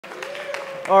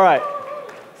All right.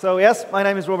 So yes, my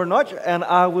name is Robert Nagy, and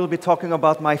I will be talking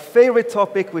about my favorite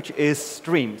topic, which is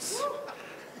streams.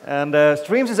 And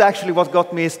streams is actually what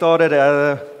got me started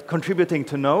contributing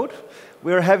to Node.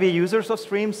 We're heavy users of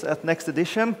streams at Next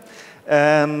Edition.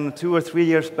 And 2 or 3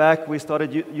 years back, we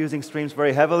started using streams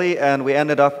very heavily, and we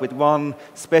ended up with one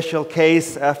special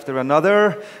case after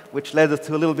another, which led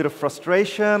to a little bit of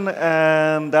frustration.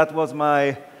 And that was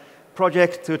my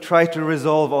project to try to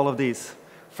resolve all of these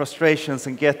frustrations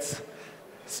and get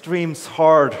streams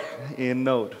hard in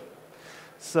Node.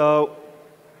 So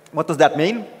what does that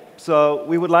mean? So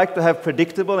we would like to have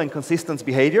predictable and consistent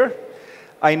behavior.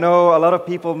 I know a lot of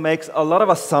people make a lot of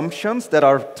assumptions that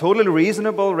are totally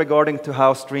reasonable regarding to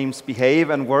how streams behave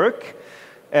and work.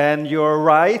 And you're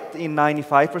right in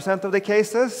 95% of the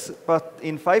cases, but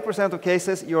in 5% of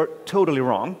cases, you're totally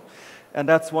wrong. And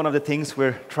that's one of the things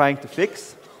we're trying to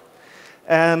fix.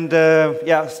 And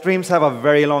yeah, streams have a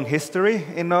very long history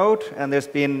in Node, and there's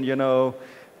been,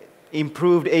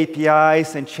 improved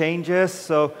APIs and changes.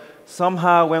 So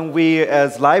somehow when we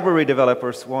as library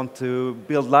developers want to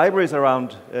build libraries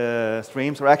around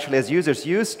streams, or actually as users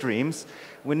use streams,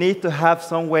 we need to have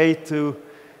some way to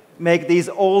make these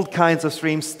old kinds of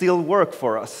streams still work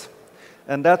for us.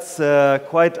 And that's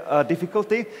quite a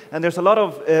difficulty. And there's a lot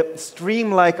of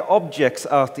stream-like objects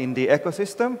out in the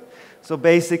ecosystem. So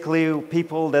basically,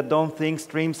 people that don't think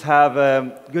streams have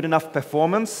good enough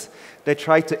performance, they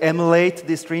try to emulate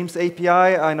the Streams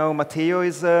API. I know Matteo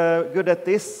is good at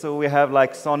this. So we have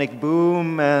like Sonic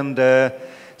Boom and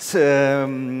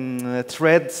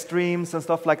thread streams and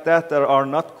stuff like that that are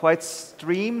not quite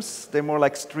streams. They're more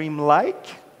like stream-like.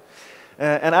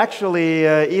 And actually,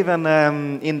 even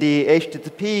in the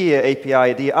HTTP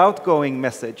API, the outgoing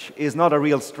message is not a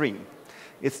real stream.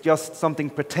 It's just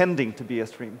something pretending to be a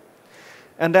stream.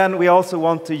 And then we also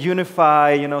want to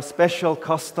unify, special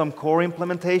custom core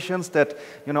implementations that,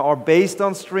 are based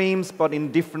on streams, but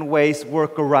in different ways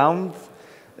work around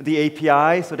the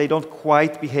API, so they don't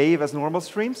quite behave as normal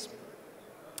streams.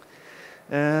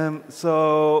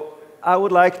 So I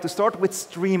would like to start with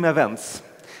stream events.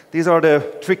 These are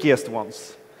the trickiest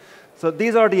ones. So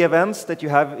these are the events that you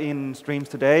have in streams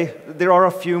today. There are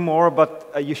a few more,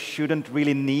 but you shouldn't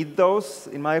really need those,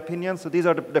 in my opinion. So these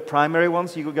are the primary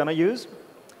ones you're going to use.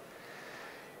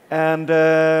 And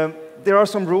there are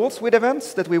some rules with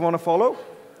events that we want to follow.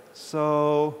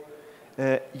 So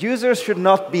users should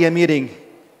not be emitting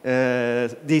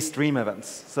these stream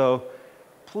events. So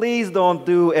please don't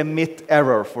do emit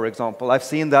error, for example. I've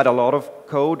seen that a lot of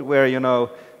code where,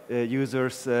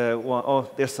 users want,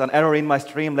 oh, there's an error in my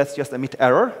stream, let's just emit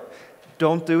error.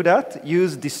 Don't do that.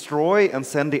 Use destroy and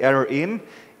send the error in.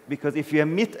 Because if you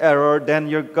emit error, then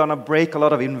you're going to break a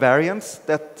lot of invariants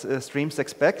that streams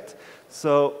expect.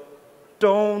 So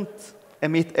don't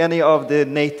emit any of the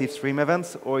native stream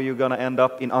events, or you're going to end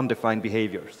up in undefined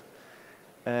behaviors.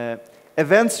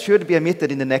 Events should be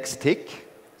emitted in the next tick.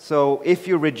 So if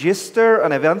you register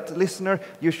an event listener,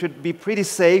 you should be pretty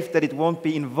safe that it won't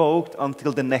be invoked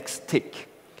until the next tick.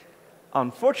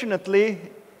 Unfortunately,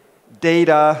 the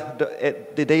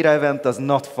data event does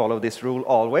not follow this rule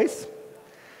always.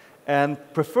 And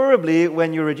preferably,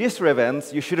 when you register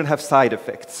events, you shouldn't have side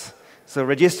effects. So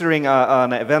registering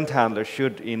an event handler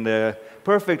should, in the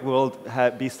perfect world,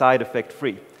 be side effect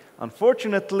free.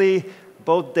 Unfortunately,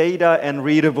 both data and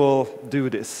readable do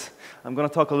this. I'm going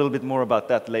to talk a little bit more about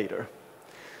that later.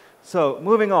 So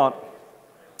moving on.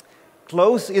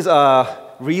 Close is a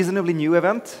reasonably new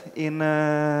event in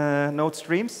Node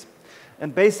streams.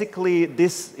 And basically,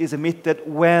 this is emitted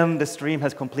when the stream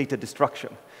has completed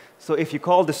destruction. So if you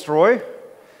call destroy,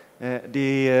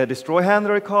 the destroy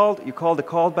handler is called, you call the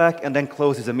callback, and then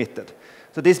close is emitted.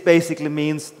 So this basically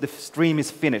means the stream is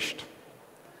finished.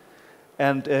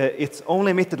 And it's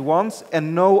only emitted once,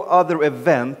 and no other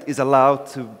event is allowed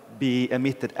to be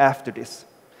emitted after this.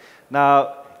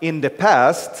 Now, in the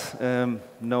past,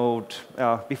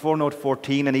 before Node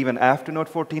 14 and even after Node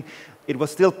 14, it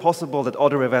was still possible that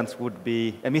other events would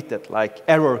be emitted, like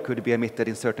error could be emitted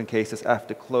in certain cases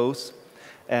after close,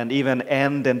 and even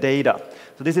end and data.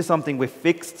 So this is something we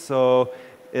fixed, so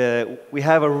we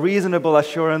have a reasonable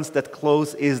assurance that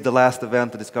close is the last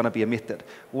event that is going to be emitted.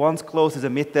 Once close is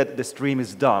emitted, the stream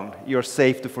is done. You're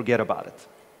safe to forget about it.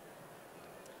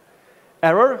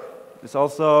 Error is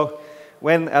also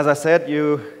when, as I said,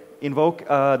 you invoke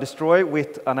destroy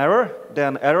with an error,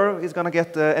 then error is going to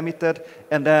get emitted,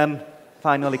 and then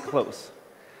finally close.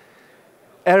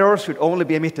 Error should only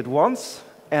be emitted once,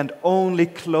 and only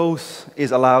close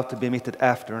is allowed to be emitted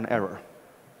after an error.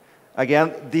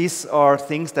 Again, these are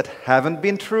things that haven't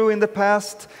been true in the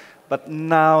past, but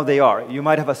now they are. You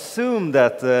might have assumed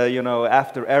that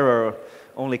after error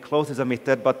only close is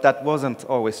emitted, but that wasn't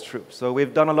always true. So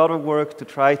we've done a lot of work to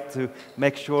try to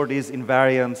make sure these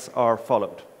invariants are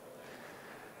followed.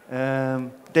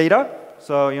 Data.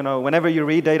 So whenever you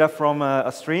read data from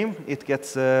a stream, it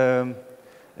gets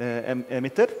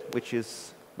emitted, which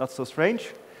is not so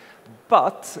strange.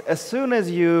 But as soon as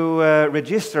you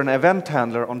register an event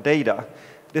handler on data,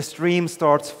 the stream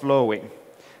starts flowing,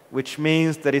 which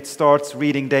means that it starts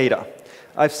reading data.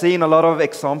 I've seen a lot of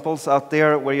examples out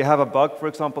there where you have a bug, for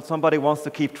example, somebody wants to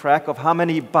keep track of how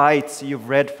many bytes you've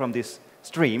read from this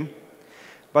stream,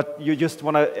 but you just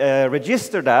want to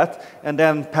register that and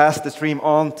then pass the stream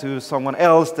on to someone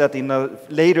else that in a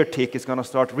later tick is going to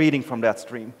start reading from that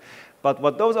stream. But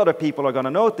what those other people are going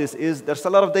to notice is there's a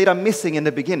lot of data missing in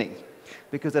the beginning,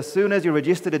 because as soon as you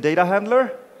register the data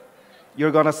handler,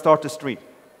 you're going to start the stream.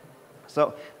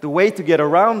 So the way to get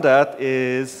around that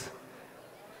is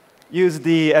use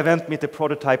the event meter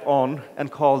prototype on and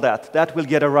call that. That will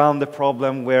get around the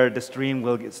problem where the stream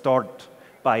will start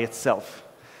by itself.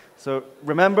 So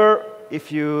remember,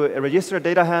 if you register a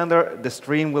data handler, the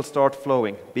stream will start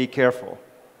flowing. Be careful.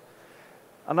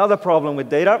 Another problem with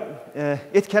data,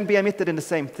 it can be emitted in the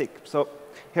same tick. So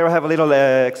here I have a little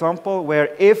example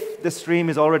where if the stream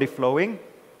is already flowing,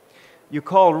 you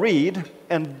call read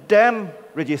and then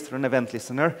register an event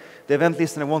listener. The event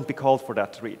listener won't be called for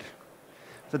that read.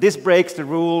 So this breaks the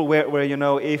rule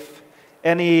where if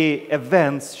any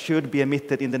events should be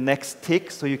emitted in the next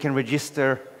tick, so you can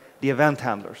register the event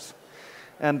handlers.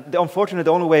 And unfortunately,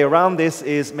 the only way around this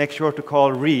is make sure to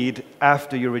call read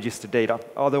after you register data.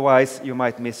 Otherwise, you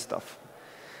might miss stuff.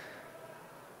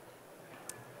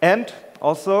 And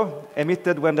also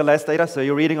emitted when the last data, so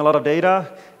you're reading a lot of data,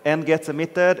 end gets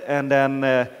emitted, and then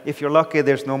if you're lucky,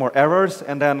 there's no more errors,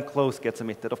 and then close gets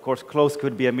emitted. Of course, close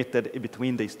could be emitted in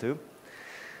between these two.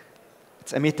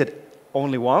 It's emitted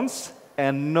only once,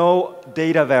 and no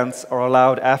data events are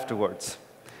allowed afterwards.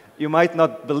 You might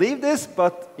not believe this,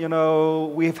 but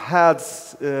we've had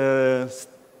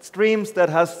streams that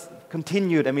has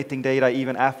continued emitting data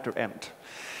even after end.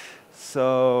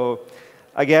 So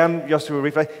again, just to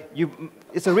reflect,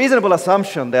 it's a reasonable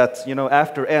assumption that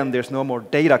after end there's no more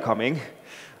data coming,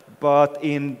 but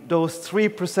in those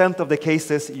 3% of the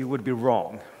cases you would be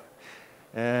wrong.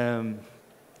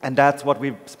 And that's what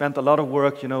we've spent a lot of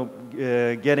work,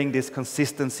 getting this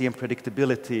consistency and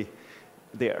predictability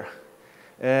there.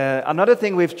 Another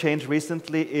thing we've changed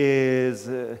recently is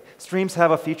streams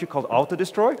have a feature called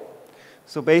auto-destroy.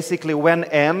 So basically, when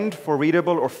end for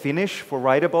readable or finish for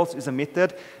writables is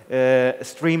emitted,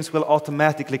 streams will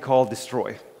automatically call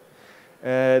destroy.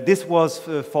 This was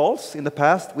false in the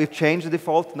past. We've changed the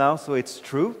default now, so it's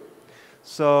true.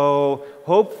 So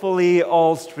hopefully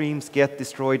all streams get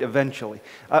destroyed eventually.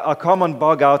 A common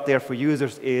bug out there for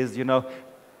users is,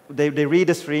 they read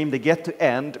a stream, they get to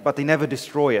end, but they never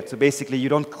destroy it. So basically, you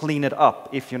don't clean it up.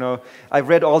 If, I've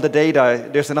read all the data,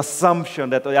 there's an assumption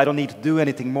that I don't need to do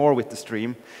anything more with the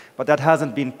stream. But that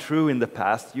hasn't been true in the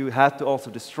past. You had to also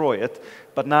destroy it.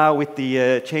 But now with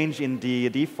the change in the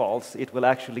defaults, it will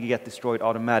actually get destroyed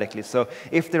automatically. So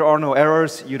if there are no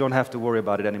errors, you don't have to worry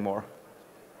about it anymore.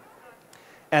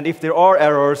 And if there are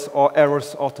errors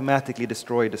automatically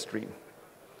destroy the stream.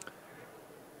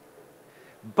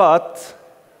 But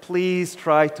please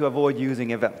try to avoid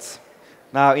using events.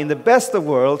 Now, in the best of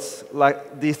worlds,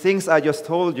 like the things I just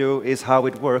told you is how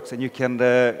it works, and you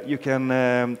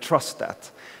can trust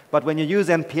that. But when you use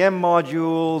NPM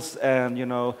modules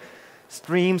and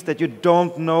streams that you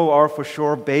don't know are for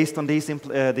sure based on these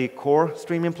the core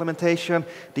stream implementation,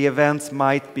 the events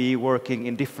might be working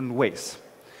in different ways.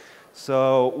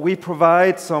 So we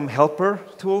provide some helper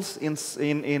tools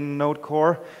in Node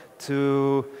Core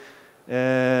to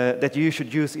that you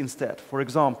should use instead. For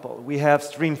example, we have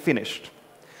stream finished.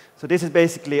 So this is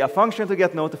basically a function to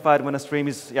get notified when a stream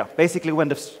is, basically when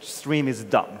the stream is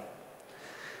done.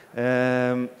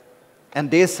 And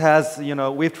this has,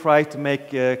 we've tried to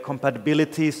make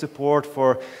compatibility support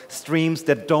for streams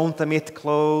that don't emit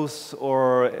close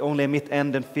or only emit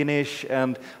end and finish,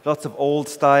 and lots of old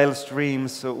style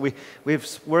streams. So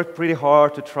we've worked pretty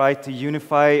hard to try to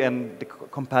unify and the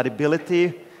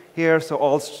compatibility here,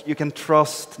 so you can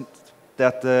trust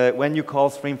that when you call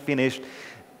stream finished,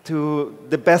 to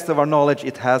the best of our knowledge,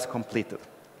 it has completed.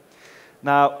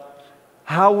 Now,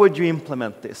 how would you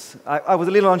implement this? I was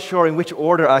a little unsure in which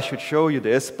order I should show you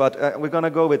this, but we're going to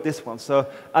go with this one. So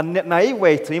a naive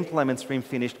way to implement stream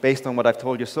finished based on what I've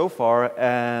told you so far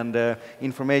and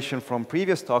information from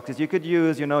previous talks is you could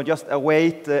use, just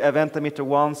await event emitter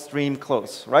 1 stream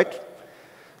close, right?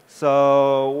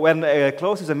 So when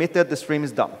close is emitted, the stream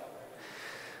is done.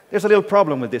 There's a little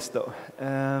problem with this, though.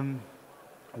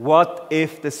 What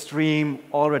if the stream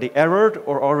already errored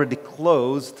or already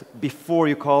closed before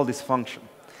you call this function?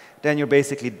 Then you're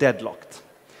basically deadlocked.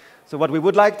 So what we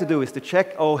would like to do is to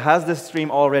check, oh, has the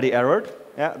stream already errored?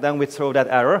 Yeah, then we throw that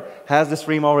error. Has the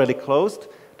stream already closed?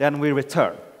 Then we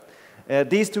return.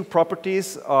 These two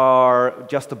properties are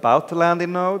just about to land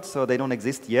in Node, so they don't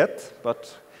exist yet,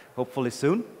 but hopefully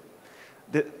soon.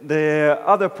 The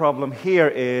other problem here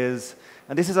is,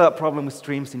 and this is a problem with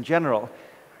streams in general,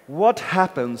 what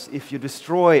happens if you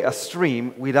destroy a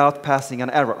stream without passing an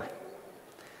error?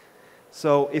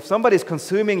 So if somebody is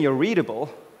consuming your readable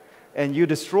and you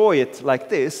destroy it like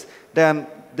this, then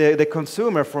the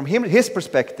consumer, from his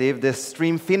perspective, the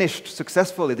stream finished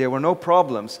successfully. There were no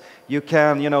problems. You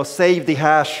can, save the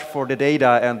hash for the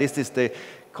data, and this is the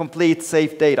complete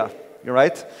safe data. You're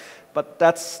right? But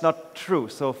that's not true.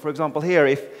 So, for example, here,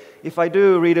 if I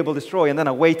do readable destroy and then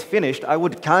await finished, I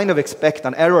would kind of expect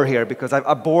an error here because I've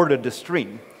aborted the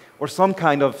stream, or some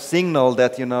kind of signal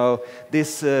that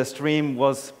this stream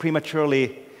was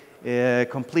prematurely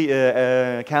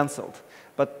cancelled.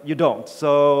 But you don't.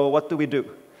 So what do we do?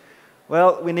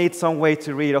 Well, we need some way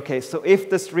to read, okay, so if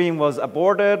the stream was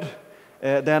aborted,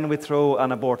 then we throw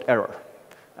an abort error.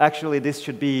 Actually, this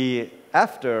should be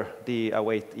after the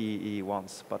await EE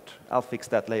once, but I'll fix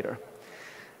that later.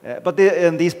 But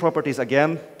these properties,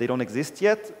 again, they don't exist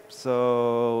yet,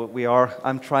 so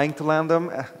I'm trying to land them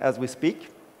as we speak.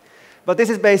 But this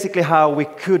is basically how we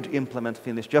could implement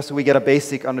finish, just so we get a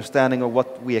basic understanding of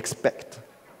what we expect.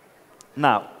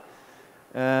 Now,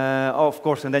 of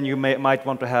course, and then you might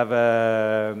want to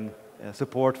have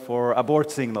support for abort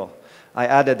signal. I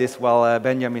added this while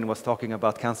Benjamin was talking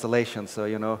about cancellation,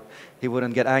 so he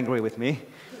wouldn't get angry with me.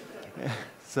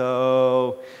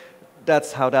 So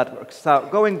that's how that works. So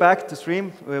going back to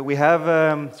stream, we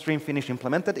have stream finish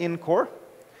implemented in core,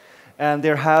 and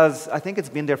I think it's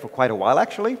been there for quite a while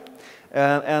actually.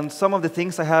 And some of the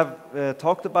things I have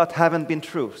talked about haven't been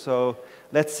true. So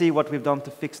let's see what we've done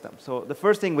to fix them. So the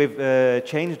first thing we've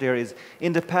changed there is,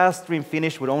 in the past, stream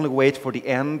finish would only wait for the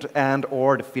end and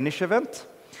or the finish event.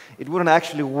 It wouldn't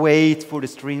actually wait for the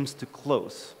streams to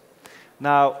close.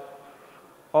 Now,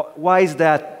 why is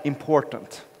that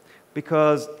important?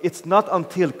 Because it's not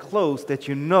until close that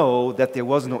you know that there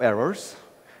was no errors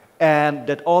and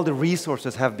that all the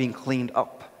resources have been cleaned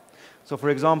up. So for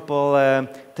example,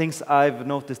 things I've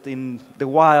noticed in the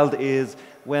wild is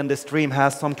when the stream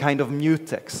has some kind of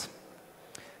mutex.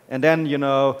 And then,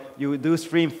 you do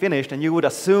stream finished, and you would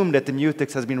assume that the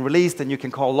mutex has been released, and you can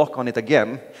call lock on it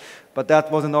again. But that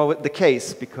wasn't always the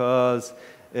case, because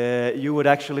you would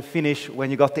actually finish when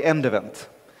you got the end event.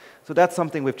 So that's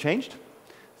something we've changed.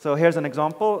 So here's an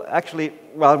example. Actually,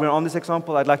 while we're on this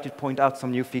example, I'd like to point out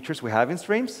some new features we have in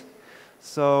streams.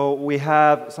 So we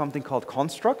have something called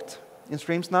construct in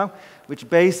streams now, which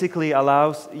basically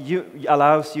allows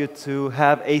you to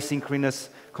have asynchronous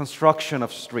construction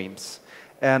of streams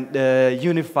and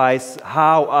unifies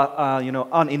how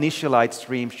uninitialized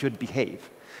streams should behave.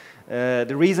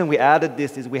 The reason we added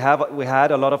this is we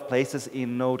had a lot of places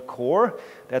in Node core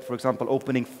that, for example,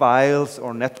 opening files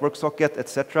or network socket,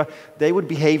 etc., they would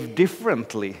behave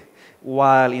differently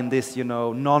while in this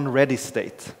non-ready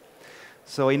state.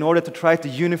 So in order to try to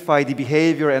unify the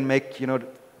behavior and make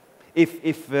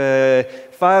if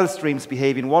file streams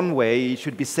behave in one way, it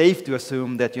should be safe to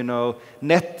assume that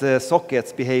net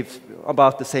sockets behave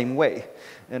about the same way,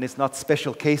 and it's not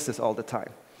special cases all the time.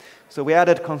 So we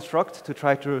added construct to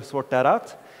try to sort that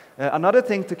out. Another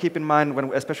thing to keep in mind,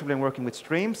 especially when working with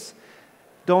streams,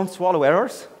 don't swallow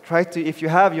errors. Try to, if you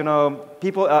have,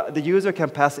 the user can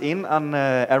pass in an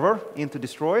error into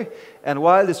destroy, and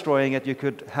while destroying it, you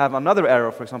could have another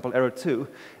error, for example, error 2,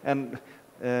 and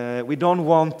we don't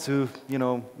want to,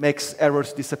 make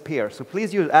errors disappear. So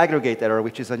please use aggregate error,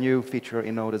 which is a new feature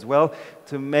in Node as well,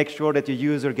 to make sure that your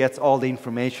user gets all the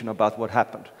information about what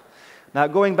happened. Now,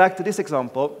 going back to this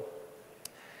example,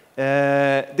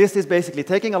 this is basically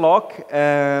taking a lock,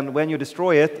 and when you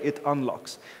destroy it, it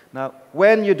unlocks. Now,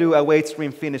 when you do await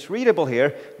stream finish readable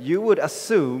here, you would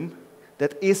assume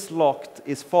that is locked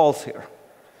is false here,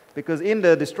 because in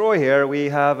the destroy here we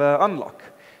have unlock.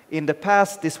 In the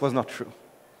past, this was not true.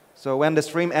 So when the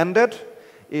stream ended,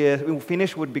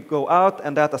 finish would go out,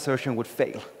 and that assertion would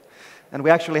fail. And we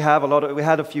actually have we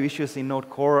had a few issues in Node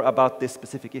core about this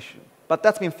specific issue, but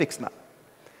that's been fixed now.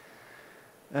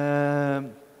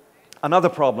 Another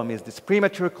problem is this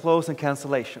premature close and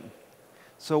cancellation.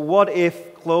 So what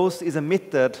if close is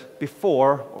emitted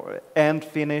before or end,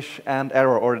 finish, and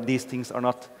error, or these things are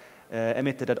not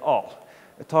emitted at all?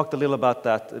 I talked a little about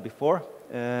that before.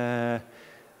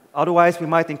 Otherwise, we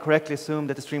might incorrectly assume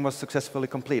that the stream was successfully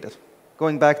completed.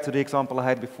 Going back to the example I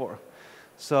had before.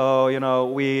 So,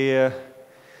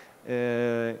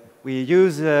 we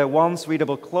use once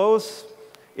readable close,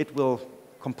 it will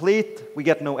complete, we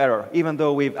get no error, even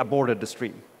though we've aborted the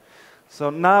stream. So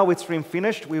now with stream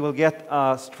finished, we will get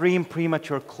a stream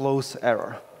premature close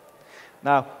error.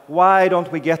 Now, why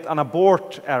don't we get an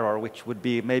abort error, which would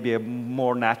be maybe a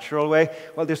more natural way?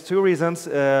 Well, there's two reasons.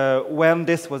 When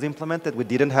this was implemented, we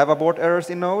didn't have abort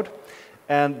errors in Node.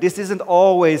 And this isn't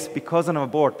always because of an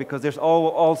abort, because there's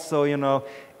also,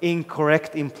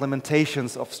 incorrect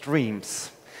implementations of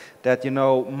streams that,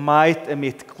 might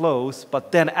emit close,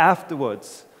 but then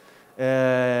afterwards emit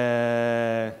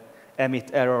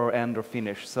error, end, or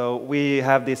finish. So we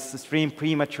have this stream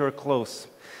premature close.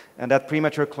 And that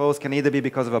premature close can either be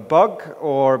because of a bug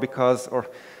or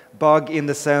bug in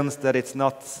the sense that it's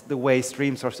not the way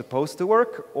streams are supposed to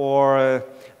work, or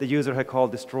the user had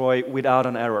called destroy without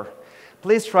an error.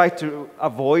 Please try to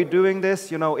avoid doing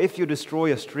this. If you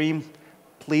destroy a stream,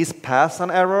 please pass an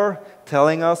error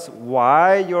telling us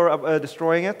why you're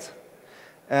destroying it.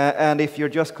 And if you're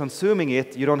just consuming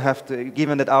it, you don't have to,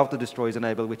 given that auto-destroy is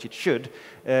enabled, which it should,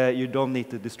 you don't need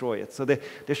to destroy it. So there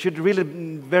should really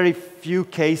be very few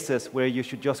cases where you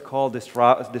should just call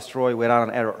destroy without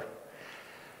an error.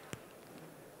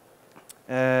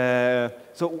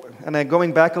 And then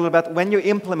going back a little bit, when you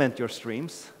implement your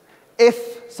streams,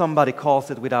 if somebody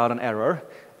calls it without an error,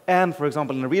 and for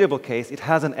example, in a readable case, it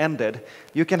hasn't ended,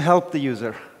 you can help the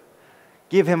user.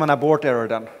 Give him an abort error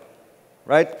then,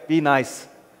 right? Be nice.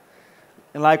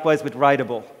 And likewise with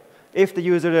writable. If the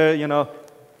user,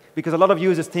 because a lot of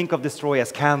users think of destroy as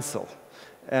cancel.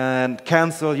 And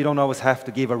cancel, you don't always have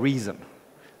to give a reason.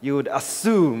 You would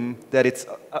assume that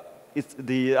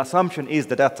the assumption is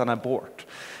that that's an abort.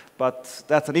 But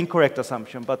that's an incorrect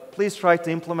assumption. But please try to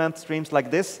implement streams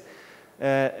like this.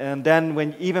 And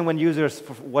then even when users,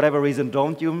 for whatever reason,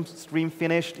 don't use stream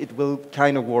finished, it will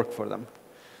kind of work for them.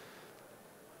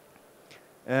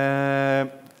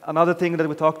 Another thing that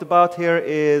we talked about here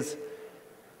is,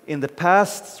 in the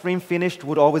past, stream finished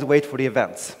would always wait for the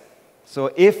events.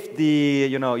 So if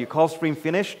you call stream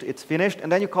finished, it's finished,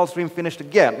 and then you call stream finished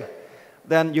again,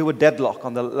 then you would deadlock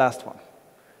on the last one,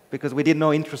 because we did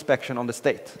no introspection on the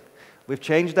state. We've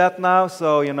changed that now,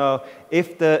 so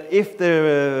if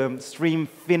the stream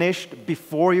finished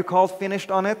before you called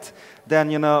finished on it,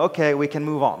 then okay, we can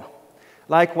move on.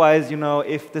 Likewise,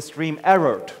 if the stream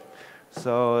errored.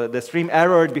 So the stream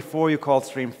errored before you called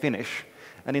stream finish.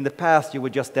 And in the past, you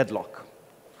would just deadlock.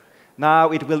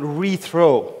 Now it will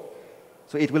rethrow.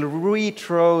 So it will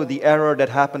rethrow the error that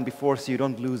happened before so you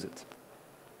don't lose it.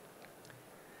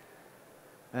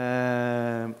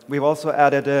 We've also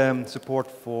added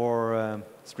support for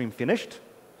stream finished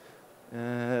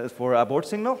for abort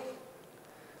signal.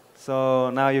 So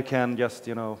now you can just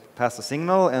pass a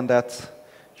signal, and that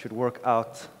should work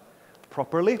out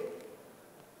properly.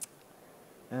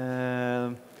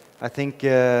 I think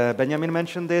Benjamin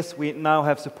mentioned this. We now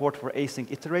have support for async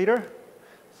iterator.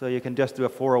 So you can just do a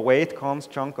for-await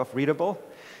const chunk of readable.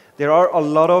 There are a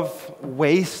lot of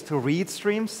ways to read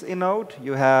streams in Node.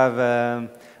 You have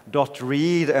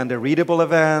 .read and the readable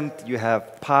event. You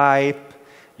have pipe.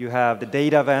 You have the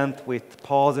data event with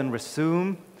pause and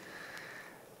resume.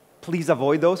 Please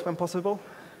avoid those when possible.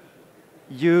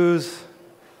 Use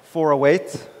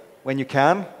for-await when you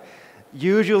can.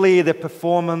 Usually, the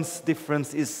performance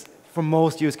difference is, for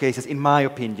most use cases, in my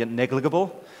opinion,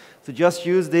 negligible. So just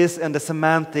use this, and the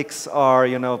semantics are,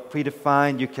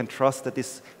 predefined. You can trust that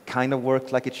this kind of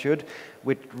works like it should.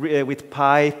 With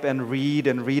pipe and read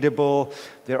and readable,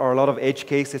 there are a lot of edge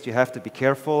cases you have to be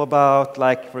careful about.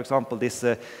 Like, for example, this,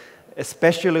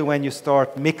 especially when you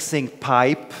start mixing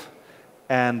pipe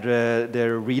and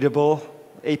the readable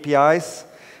APIs,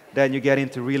 then you get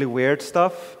into really weird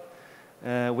stuff.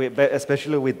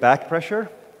 Especially with back pressure.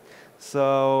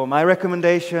 So my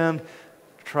recommendation,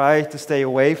 try to stay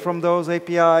away from those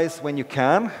APIs when you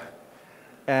can,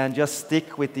 and just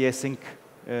stick with the async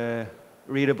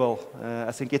readable,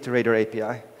 async iterator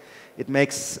API. It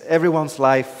makes everyone's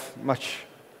life much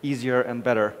easier and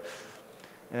better.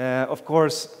 Of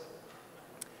course,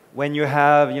 when you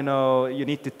have, you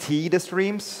need to tee the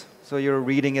streams, so you're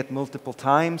reading it multiple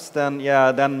times,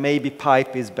 then maybe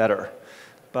pipe is better.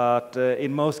 But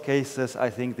in most cases, I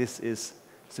think this is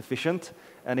sufficient,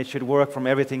 and it should work from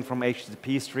everything from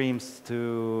HTTP streams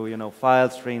to file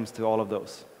streams to all of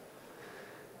those.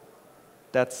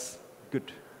 That's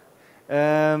good.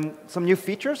 Some new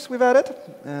features we've added.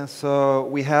 So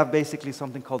we have basically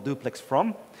something called duplex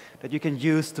from that you can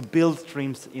use to build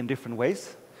streams in different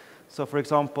ways. So for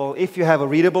example, if you have a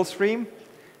readable stream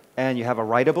and you have a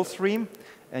writable stream,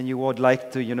 and you would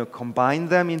like to combine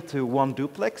them into one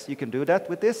duplex, you can do that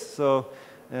with this. So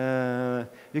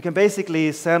you can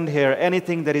basically send here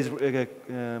anything that is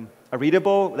a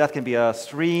readable. That can be a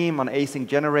stream, an async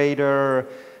generator,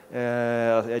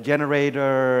 a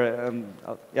generator.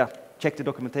 Yeah, check the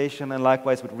documentation, and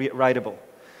likewise with writable.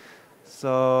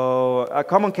 So a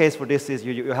common case for this is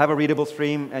you have a readable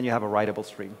stream and you have a writable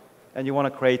stream, and you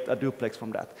want to create a duplex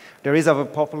from that. There is a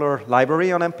popular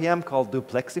library on NPM called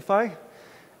Duplexify.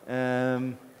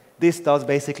 This does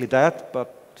basically that,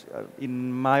 but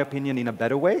in my opinion, in a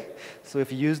better way. So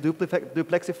if you use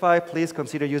Duplexify, please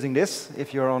consider using this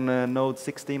if you're on Node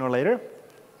 16 or later.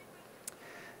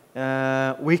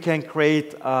 We can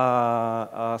create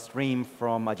a stream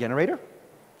from a generator.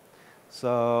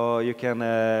 So you can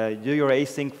do your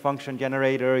async function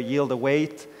generator, yield a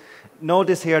weight.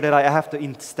 Notice here that I have to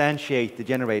instantiate the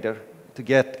generator to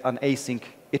get an async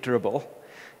iterable.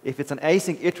 If it's an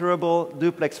async iterable,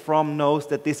 duplex from knows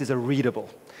that this is a readable.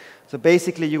 So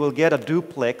basically, you will get a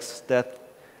duplex that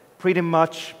pretty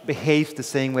much behaves the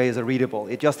same way as a readable.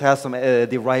 It just has some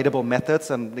the writable methods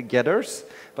and the getters,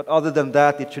 but other than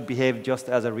that, it should behave just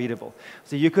as a readable.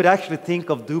 So you could actually think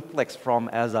of duplex from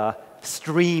as a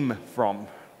stream from.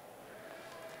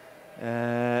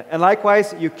 And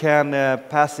likewise, you can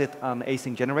pass it an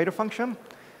async generator function.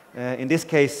 In this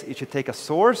case, it should take a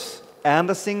source and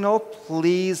a signal.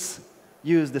 Please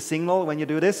use the signal when you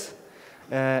do this.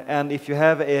 And if you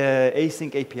have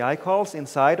async API calls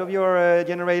inside of your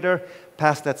generator,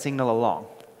 pass that signal along.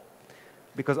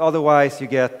 Because otherwise, you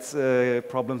get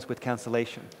problems with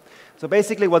cancellation. So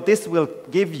basically, what this will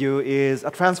give you is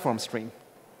a transform stream.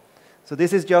 So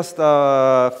this is just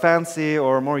a fancy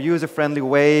or more user-friendly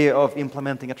way of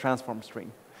implementing a transform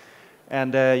stream.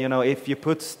 And if you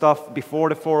put stuff before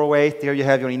the 408, there you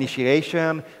have your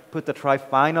initiation, put the try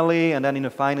finally, and then in the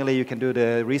finally you can do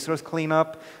the resource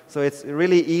cleanup. So it's a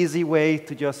really easy way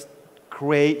to just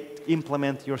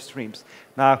implement your streams.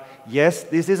 Now, yes,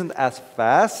 this isn't as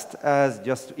fast as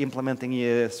just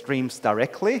implementing streams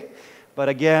directly, but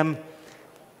again,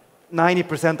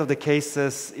 90% of the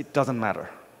cases, it doesn't matter.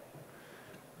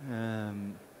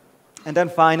 And then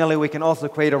finally, we can also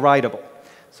create a writable.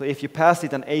 So if you pass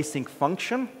it an async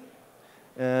function,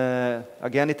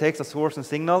 again, it takes a source and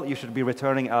signal. You should be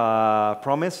returning a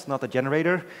promise, not a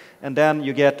generator. And then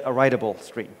you get a writable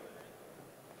stream.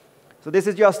 So this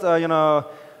is just a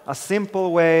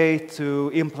simple way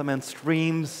to implement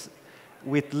streams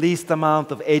with least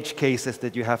amount of edge cases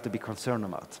that you have to be concerned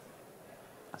about.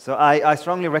 So I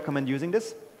strongly recommend using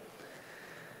this.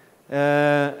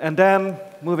 And then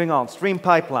moving on, stream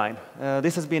pipeline.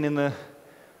 This has been in the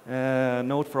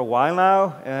Node for a while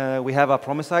now. We have a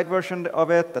promise-side version of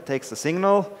it that takes a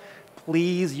signal.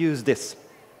 Please use this.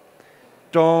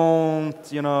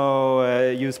 Don't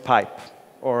use pipe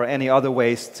or any other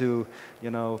ways to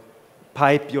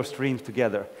pipe your streams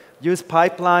together. Use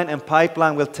pipeline, and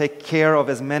pipeline will take care of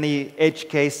as many edge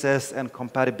cases and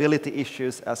compatibility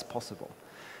issues as possible.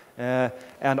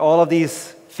 And all of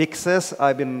these fixes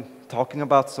I've been talking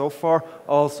about so far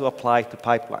also apply to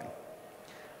pipeline.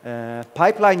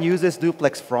 Pipeline uses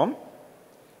duplex from,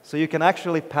 so you can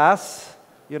actually pass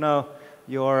your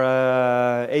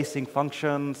async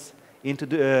functions into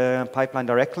the pipeline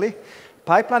directly.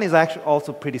 Pipeline is actually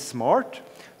also pretty smart.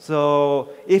 So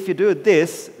if you do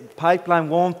this, pipeline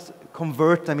won't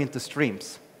convert them into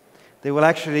streams.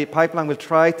 Pipeline will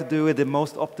try to do it the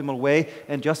most optimal way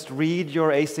and just read your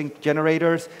async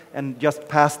generators and just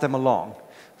pass them along.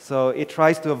 So it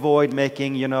tries to avoid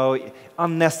making,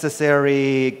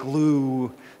 unnecessary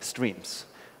glue streams.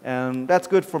 And that's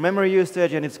good for memory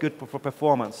usage, and it's good for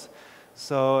performance.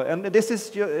 So, and this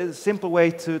is a simple way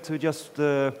to just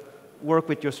work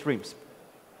with your streams.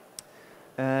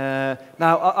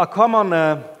 Now, a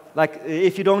common, like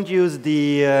if you don't use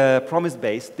the promise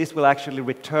base, this will actually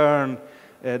return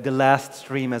the last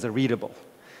stream as a readable.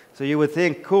 So you would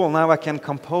think, cool, now I can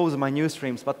compose my new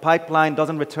streams, but pipeline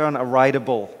doesn't return a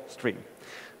writable stream.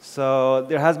 So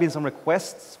there has been some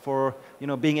requests for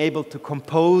being able to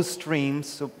compose streams,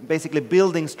 so basically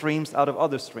building streams out of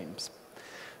other streams.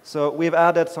 So we've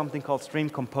added something called stream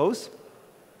compose.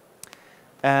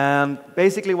 And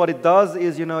basically what it does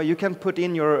is, you can put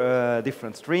in your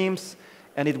different streams,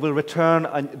 and it will return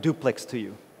a duplex to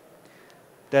you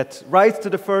that writes to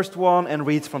the first one and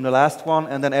reads from the last one,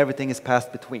 and then everything is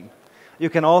passed between. You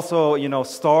can also,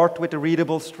 start with a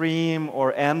readable stream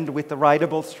or end with a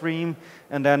writable stream,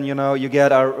 and then, you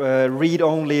get a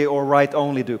read-only or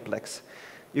write-only duplex.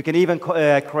 You can even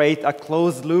create a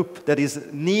closed loop that is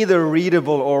neither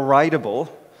readable or writable,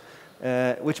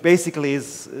 which basically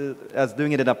is as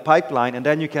doing it in a pipeline, and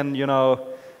then you can,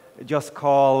 just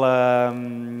call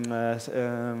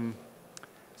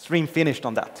stream finished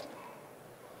on that.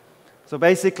 So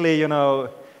basically,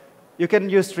 you can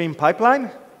use stream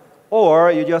pipeline,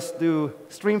 or you just do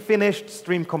stream finished,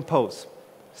 stream compose.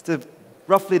 It's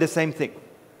roughly the same thing.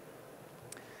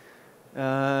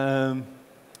 And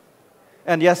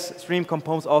yes, stream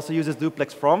compose also uses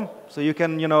duplex from, so you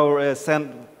can,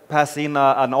 pass in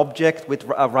an object with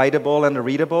a writable and a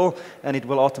readable, and it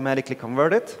will automatically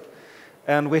convert it.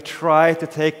 And we try to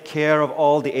take care of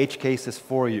all the edge cases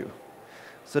for you.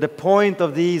 So the point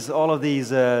of all of these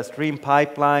stream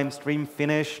pipeline, stream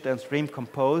finished, and stream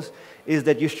compose is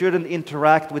that you shouldn't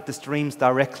interact with the streams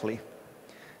directly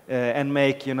and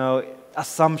make,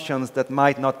 assumptions that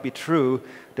might not be true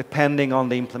depending on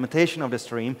the implementation of the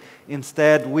stream.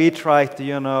 Instead, we try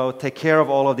to, take care of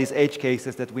all of these edge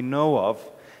cases that we know of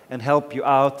and help you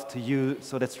out to use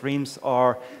so that streams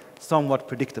are somewhat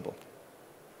predictable.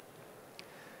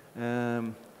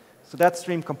 So that's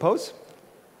stream compose.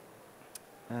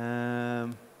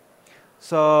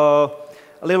 So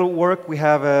a little work, we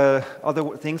have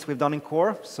other things we've done in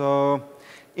core. So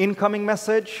incoming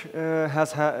message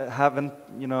hasn't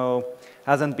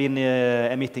been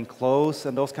emitting close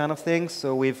and those kind of things.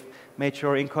 So we've made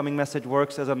sure incoming message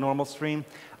works as a normal stream.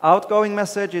 Outgoing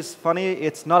message is funny.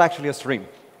 It's not actually a stream.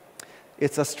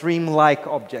 It's a stream-like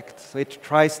object. So it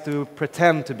tries to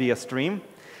pretend to be a stream,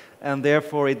 and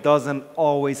therefore it doesn't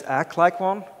always act like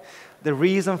one. The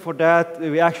reason for that,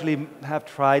 we actually have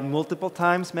tried multiple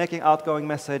times making outgoing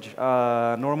message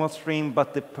a normal stream,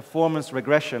 but the performance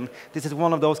regression, this is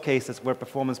one of those cases where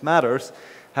performance matters,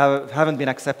 haven't been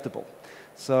acceptable.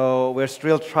 So we're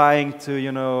still trying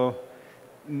to,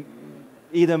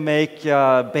 either make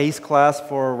a base class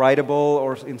for writable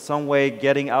or in some way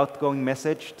getting outgoing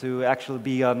message to actually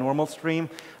be a normal stream.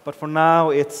 But for now,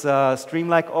 it's a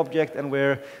stream-like object, and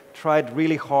we're tried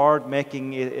really hard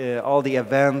making all the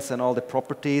events and all the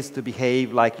properties to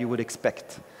behave like you would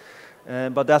expect.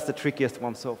 But that's the trickiest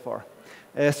one so far.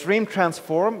 Stream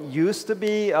transform used to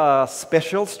be a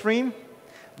special stream.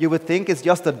 You would think it's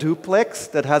just a duplex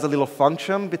that has a little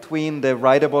function between the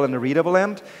writable and the readable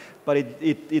end, but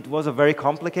it was a very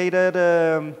complicated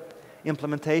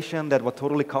implementation that was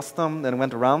totally custom and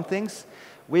went around things.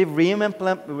 We've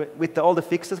with all the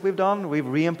fixes we've done, we've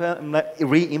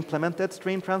re-implemented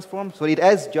stream transform, so it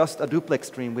is just a duplex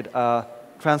stream with a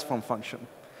transform function.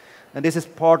 And this is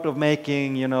part of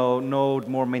making, Node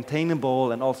more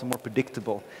maintainable and also more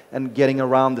predictable and getting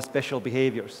around the special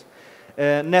behaviors.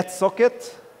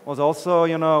 NetSocket was also,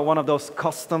 one of those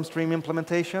custom stream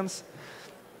implementations.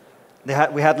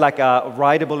 We had like a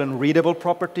writable and readable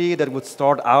property that would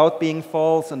start out being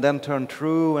false and then turn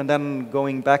true and then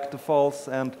going back to false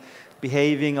and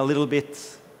behaving a little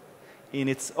bit in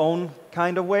its own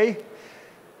kind of way.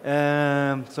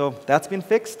 So that's been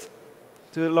fixed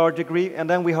to a large degree. And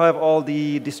then we have all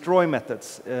the destroy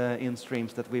methods in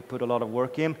streams that we put a lot of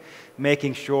work in,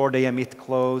 making sure they emit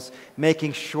close,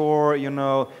 making sure,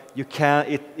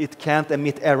 it can't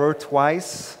emit error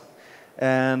twice.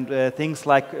 And things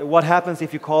like what happens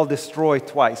if you call destroy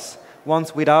twice,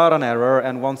 once without an error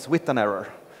and once with an error?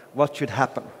 What should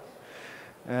happen?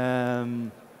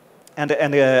 And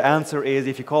the answer is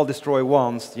if you call destroy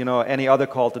once, any other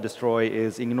call to destroy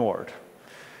is ignored.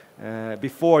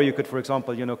 Before you could, for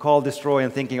example, call destroy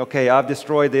and thinking, okay, I've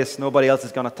destroyed this, nobody else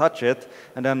is going to touch it,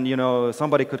 and then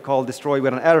somebody could call destroy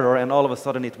with an error, and all of a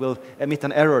sudden it will emit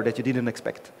an error that you didn't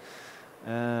expect.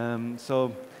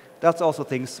 So that's also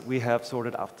things we have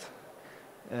sorted out.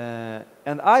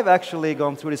 And I've actually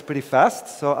gone through this pretty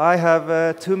fast, so I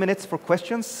have 2 minutes for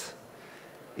questions.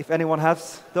 If anyone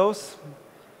has those,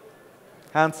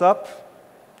 hands up.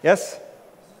 Yes?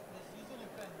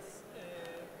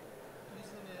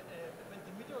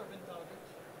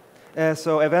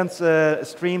 So events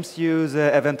streams use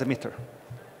event emitter.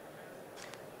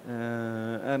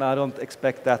 And I don't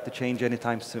expect that to change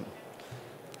anytime soon.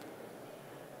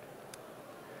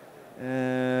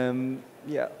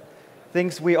 Yeah.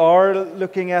 Things we are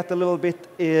looking at a little bit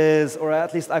is, or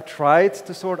at least I've tried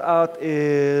to sort out,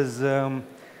 is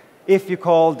if you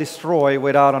call destroy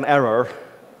without an error,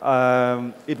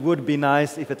 it would be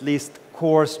nice if at least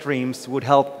core streams would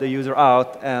help the user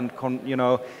out and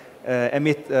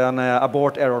emit an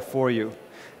abort error for you.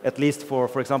 At least for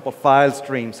example, file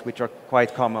streams, which are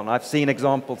quite common. I've seen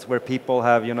examples where people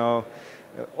have,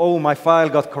 oh, my file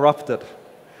got corrupted.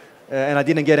 And I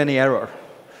didn't get any error.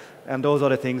 And those are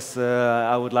the things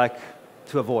I would like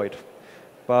to avoid.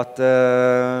 But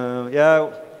yeah,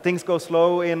 things go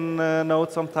slow in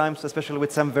Node sometimes, especially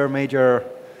with some very major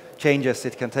changes,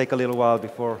 it can take a little while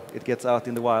before it gets out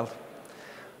in the wild.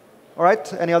 All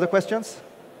right, any other questions?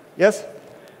 Yes?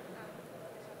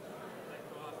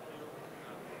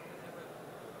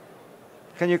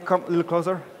 Can you come a little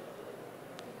closer?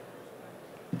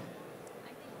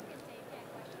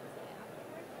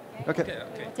 Okay.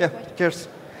 Yeah, cheers.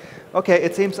 Okay,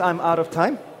 it seems I'm out of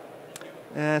time.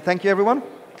 Thank you, everyone.